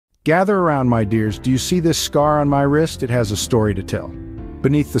Gather around, my dears. Do you see this scar on my wrist? It has a story to tell.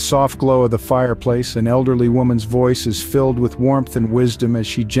 Beneath the soft glow of the fireplace, an elderly woman's voice is filled with warmth and wisdom as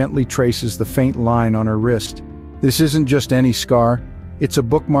she gently traces the faint line on her wrist. This isn't just any scar. It's a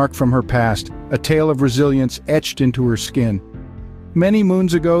bookmark from her past, a tale of resilience etched into her skin. Many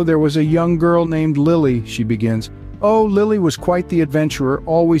moons ago, there was a young girl named Lily, she begins. Oh, Lily was quite the adventurer,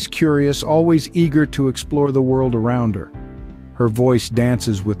 always curious, always eager to explore the world around her. Her voice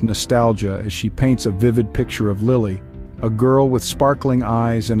dances with nostalgia as she paints a vivid picture of Lily, a girl with sparkling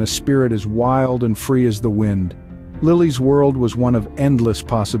eyes and a spirit as wild and free as the wind. Lily's world was one of endless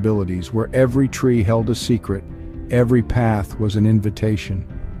possibilities, where every tree held a secret, every path was an invitation.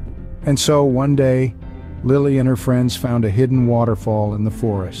 And so, one day, Lily and her friends found a hidden waterfall in the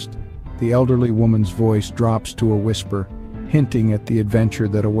forest. The elderly woman's voice drops to a whisper, hinting at the adventure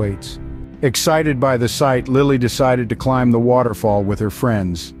that awaits. Excited by the sight, Lily decided to climb the waterfall with her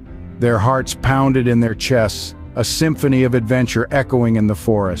friends. Their hearts pounded in their chests, a symphony of adventure echoing in the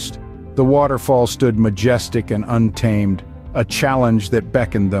forest. The waterfall stood majestic and untamed, a challenge that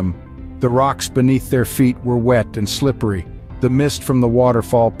beckoned them. The rocks beneath their feet were wet and slippery, the mist from the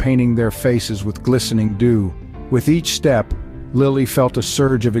waterfall painting their faces with glistening dew. With each step, Lily felt a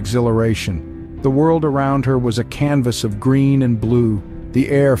surge of exhilaration. The world around her was a canvas of green and blue, the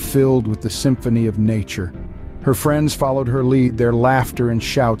air filled with the symphony of nature. Her friends followed her lead, their laughter and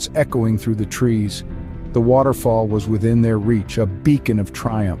shouts echoing through the trees. The waterfall was within their reach, a beacon of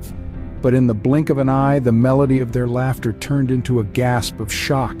triumph. But in the blink of an eye, the melody of their laughter turned into a gasp of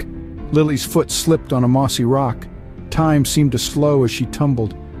shock. Lily's foot slipped on a mossy rock. Time seemed to slow as she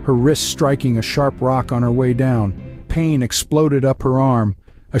tumbled, her wrist striking a sharp rock on her way down. Pain exploded up her arm,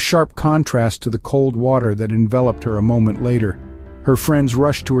 a sharp contrast to the cold water that enveloped her a moment later. Her friends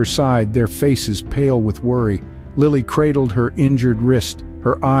rushed to her side, their faces pale with worry. Lily cradled her injured wrist,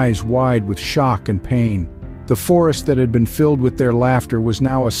 her eyes wide with shock and pain. The forest that had been filled with their laughter was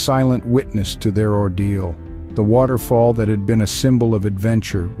now a silent witness to their ordeal. The waterfall that had been a symbol of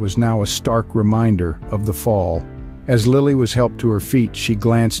adventure was now a stark reminder of the fall. As Lily was helped to her feet, she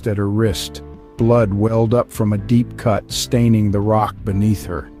glanced at her wrist. Blood welled up from a deep cut, staining the rock beneath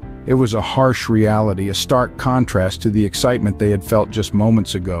her. It was a harsh reality, a stark contrast to the excitement they had felt just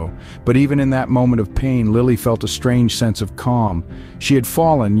moments ago. But even in that moment of pain, Lily felt a strange sense of calm. She had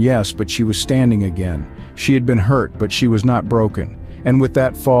fallen, yes, but she was standing again. She had been hurt, but she was not broken. And with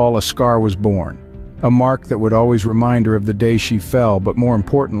that fall, a scar was born. A mark that would always remind her of the day she fell, but more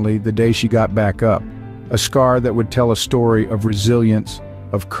importantly, the day she got back up. A scar that would tell a story of resilience,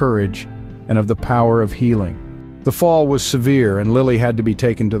 of courage, and of the power of healing. The fall was severe, and Lily had to be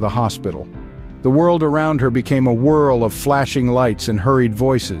taken to the hospital. The world around her became a whirl of flashing lights and hurried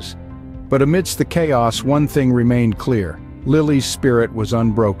voices. But amidst the chaos, one thing remained clear. Lily's spirit was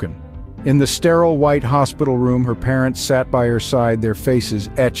unbroken. In the sterile white hospital room, her parents sat by her side, their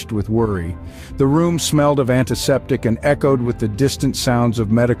faces etched with worry. The room smelled of antiseptic and echoed with the distant sounds of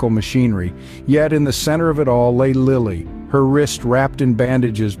medical machinery. Yet in the center of it all lay Lily, her wrist wrapped in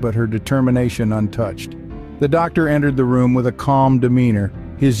bandages but her determination untouched. The doctor entered the room with a calm demeanor,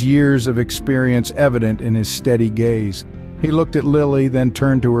 his years of experience evident in his steady gaze. He looked at Lily, then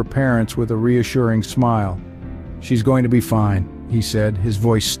turned to her parents with a reassuring smile. "She's going to be fine," he said, his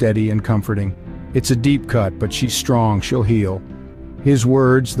voice steady and comforting. "It's a deep cut, but she's strong, she'll heal." His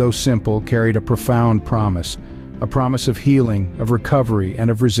words, though simple, carried a profound promise. A promise of healing, of recovery, and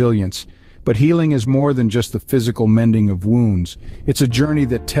of resilience. But healing is more than just the physical mending of wounds. It's a journey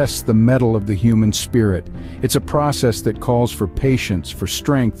that tests the mettle of the human spirit. It's a process that calls for patience, for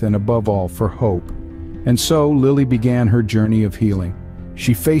strength, and above all, for hope. And so Lily began her journey of healing.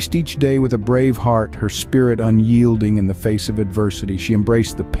 She faced each day with a brave heart, her spirit unyielding in the face of adversity. She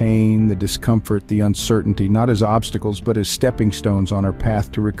embraced the pain, the discomfort, the uncertainty, not as obstacles but as stepping stones on her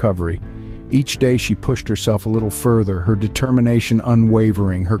path to recovery. Each day she pushed herself a little further, her determination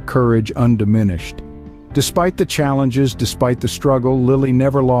unwavering, her courage undiminished. Despite the challenges, despite the struggle, Lily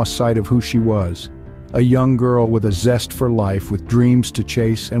never lost sight of who she was. A young girl with a zest for life, with dreams to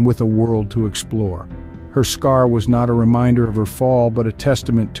chase, and with a world to explore. Her scar was not a reminder of her fall, but a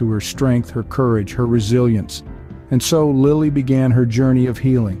testament to her strength, her courage, her resilience. And so Lily began her journey of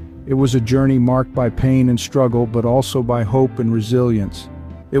healing. It was a journey marked by pain and struggle, but also by hope and resilience.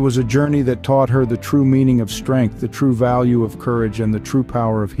 It was a journey that taught her the true meaning of strength, the true value of courage, and the true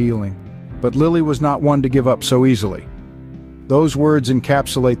power of healing. But Lily was not one to give up so easily. Those words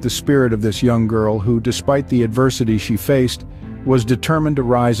encapsulate the spirit of this young girl who, despite the adversity she faced, was determined to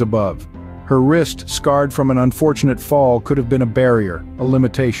rise above. Her wrist, scarred from an unfortunate fall, could have been a barrier, a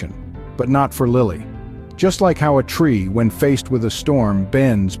limitation. But not for Lily. Just like how a tree, when faced with a storm,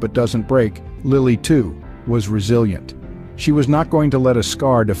 bends but doesn't break, Lily, too, was resilient. She was not going to let a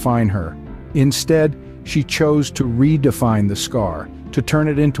scar define her. Instead, she chose to redefine the scar, to turn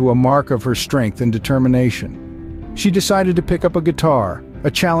it into a mark of her strength and determination. She decided to pick up a guitar, a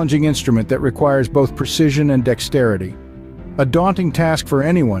challenging instrument that requires both precision and dexterity. A daunting task for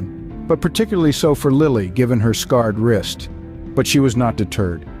anyone, but particularly so for Lily, given her scarred wrist. But she was not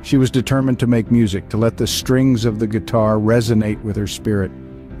deterred. She was determined to make music, to let the strings of the guitar resonate with her spirit.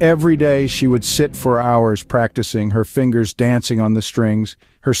 Every day she would sit for hours practicing, her fingers dancing on the strings,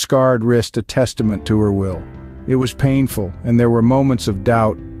 her scarred wrist a testament to her will. It was painful, and there were moments of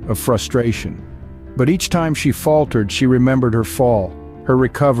doubt, of frustration. But each time she faltered, she remembered her fall, her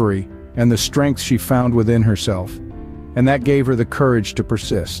recovery, and the strength she found within herself. And that gave her the courage to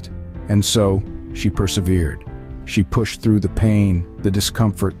persist. And so, she persevered. She pushed through the pain, the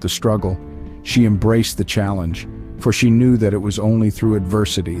discomfort, the struggle. She embraced the challenge, for she knew that it was only through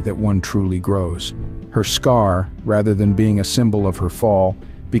adversity that one truly grows. Her scar, rather than being a symbol of her fall,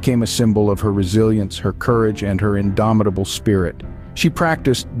 became a symbol of her resilience, her courage, and her indomitable spirit. She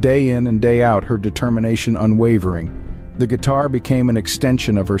practiced day in and day out, her determination unwavering. The guitar became an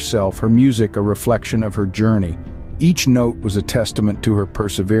extension of herself, her music a reflection of her journey. Each note was a testament to her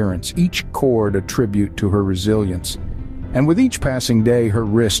perseverance, each chord a tribute to her resilience. And with each passing day, her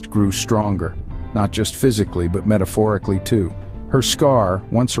wrist grew stronger, not just physically, but metaphorically too. Her scar,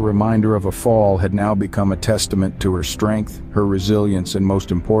 once a reminder of a fall, had now become a testament to her strength, her resilience, and most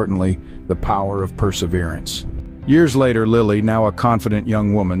importantly, the power of perseverance. Years later, Lily, now a confident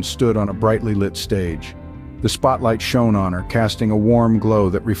young woman, stood on a brightly lit stage. The spotlight shone on her, casting a warm glow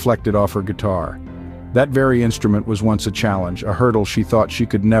that reflected off her guitar. That very instrument was once a challenge, a hurdle she thought she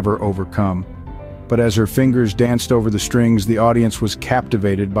could never overcome. But as her fingers danced over the strings, the audience was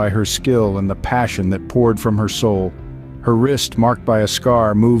captivated by her skill and the passion that poured from her soul. Her wrist, marked by a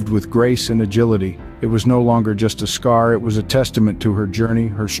scar, moved with grace and agility. It was no longer just a scar, it was a testament to her journey,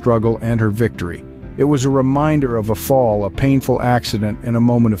 her struggle, and her victory. It was a reminder of a fall, a painful accident, and a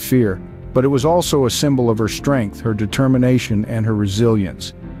moment of fear. But it was also a symbol of her strength, her determination, and her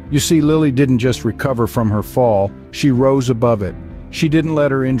resilience. You see, Lily didn't just recover from her fall, she rose above it. She didn't let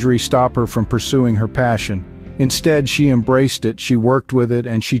her injury stop her from pursuing her passion. Instead, she embraced it, she worked with it,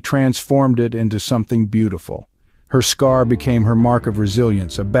 and she transformed it into something beautiful. Her scar became her mark of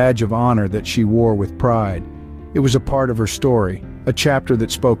resilience, a badge of honor that she wore with pride. It was a part of her story, a chapter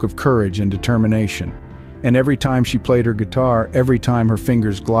that spoke of courage and determination. And every time she played her guitar, every time her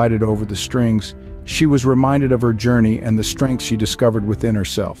fingers glided over the strings, she was reminded of her journey and the strength she discovered within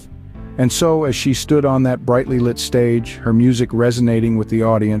herself. And so, as she stood on that brightly lit stage, her music resonating with the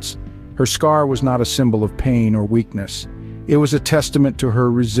audience, her scar was not a symbol of pain or weakness. It was a testament to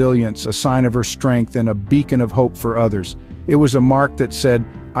her resilience, a sign of her strength, and a beacon of hope for others. It was a mark that said,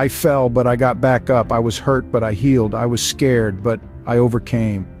 "I fell, but I got back up. I was hurt, but I healed. I was scared, but I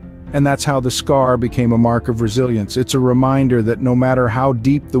overcame." And that's how the scar became a mark of resilience. It's a reminder that no matter how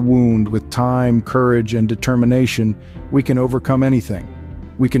deep the wound, with time, courage, and determination, we can overcome anything.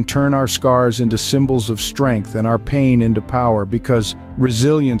 We can turn our scars into symbols of strength and our pain into power, because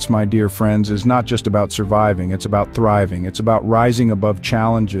resilience, my dear friends, is not just about surviving, it's about thriving. It's about rising above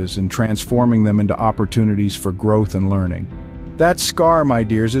challenges and transforming them into opportunities for growth and learning. That scar, my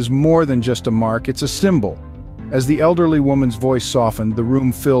dears, is more than just a mark, it's a symbol. As the elderly woman's voice softened, the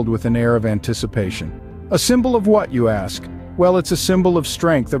room filled with an air of anticipation. A symbol of what, you ask? Well, it's a symbol of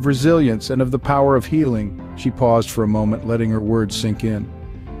strength, of resilience, and of the power of healing. She paused for a moment, letting her words sink in.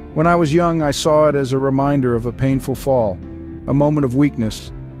 When I was young, I saw it as a reminder of a painful fall, a moment of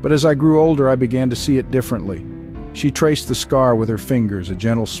weakness, but as I grew older, I began to see it differently. She traced the scar with her fingers, a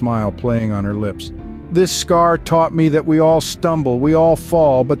gentle smile playing on her lips. This scar taught me that we all stumble, we all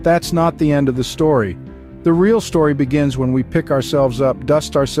fall, but that's not the end of the story. The real story begins when we pick ourselves up,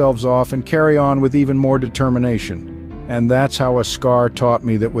 dust ourselves off, and carry on with even more determination. And that's how a scar taught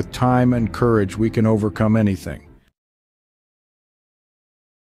me that with time and courage we can overcome anything.